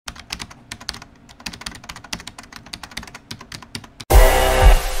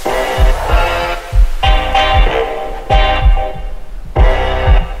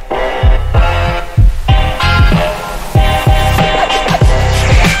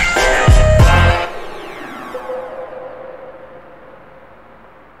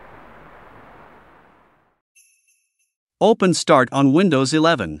Open Start on Windows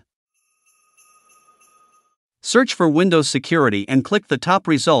 11. Search for Windows Security and click the top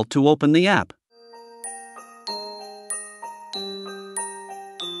result to open the app.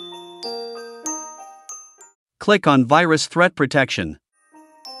 Click on Virus Threat Protection.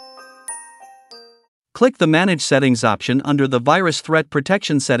 Click the Manage Settings option under the Virus Threat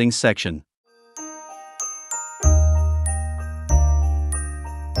Protection Settings section.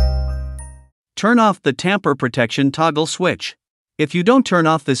 Turn off the Tamper Protection toggle switch. If you don't turn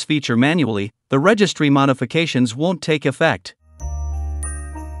off this feature manually, the registry modifications won't take effect.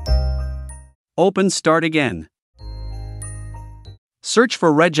 Open Start again. Search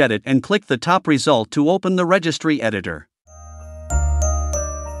for Regedit and click the top result to open the registry editor.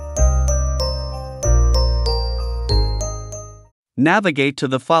 Navigate to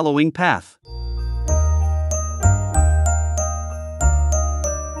the following path.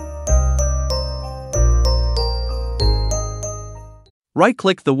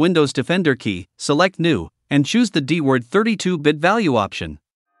 Right-click the Windows Defender key, select New, and choose the DWORD 32-bit value option.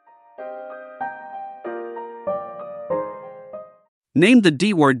 Name the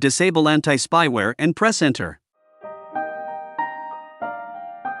DWORD Disable Anti-Spyware and press Enter.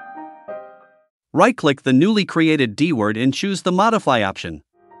 Right-click the newly created DWORD and choose the Modify option.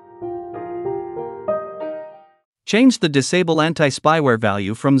 Change the Disable Anti-Spyware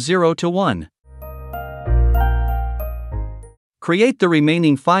value from 0 to 1. Create the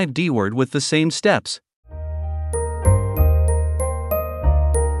remaining 5 DWORD with the same steps.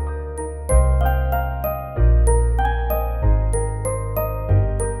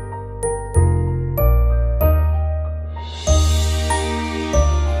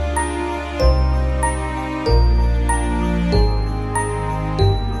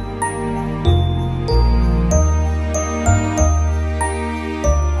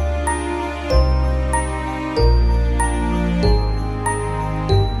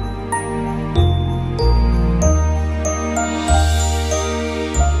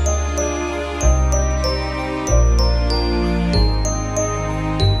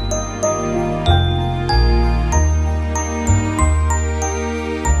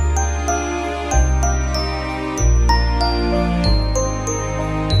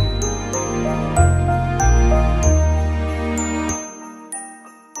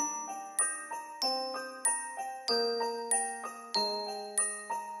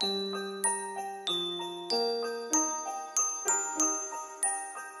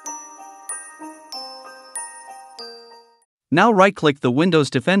 Now right-click the Windows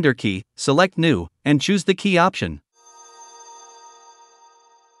Defender key, select New, and choose the key option.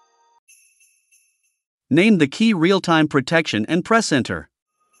 Name the key Real-Time Protection and press Enter.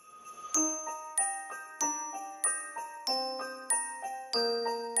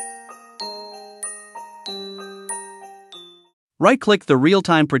 Right-click the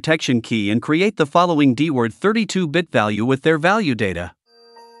Real-Time Protection key and create the following DWORD 32-bit value with their value data.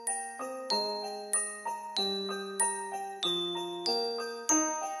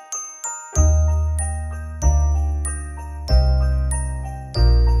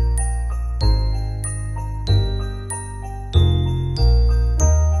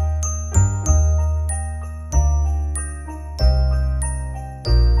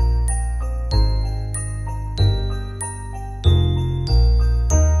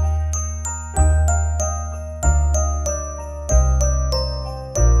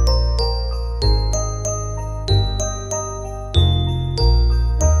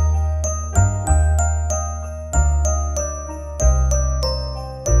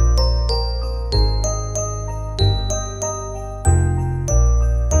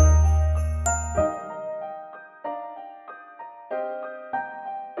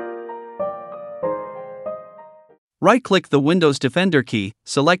 Right-click the Windows Defender key,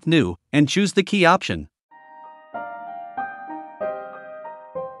 select New, and choose the key option.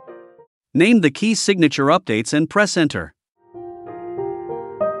 Name the key Signature Updates and press Enter.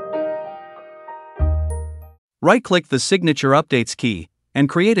 Right-click the Signature Updates key, and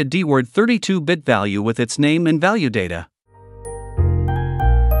create a DWORD 32-bit value with its name and value data.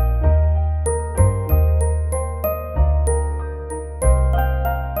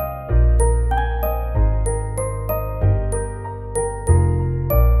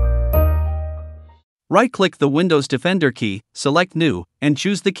 Right-click the Windows Defender key, select New, and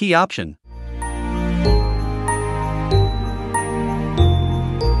choose the key option.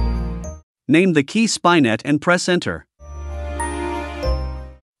 Name the key Spynet and press Enter.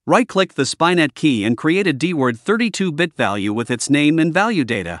 Right-click the Spynet key and create a DWORD 32-bit value with its name and value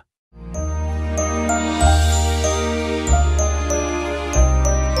data.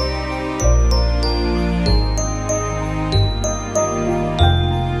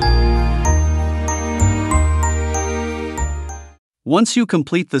 Once you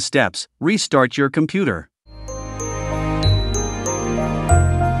complete the steps, restart your computer.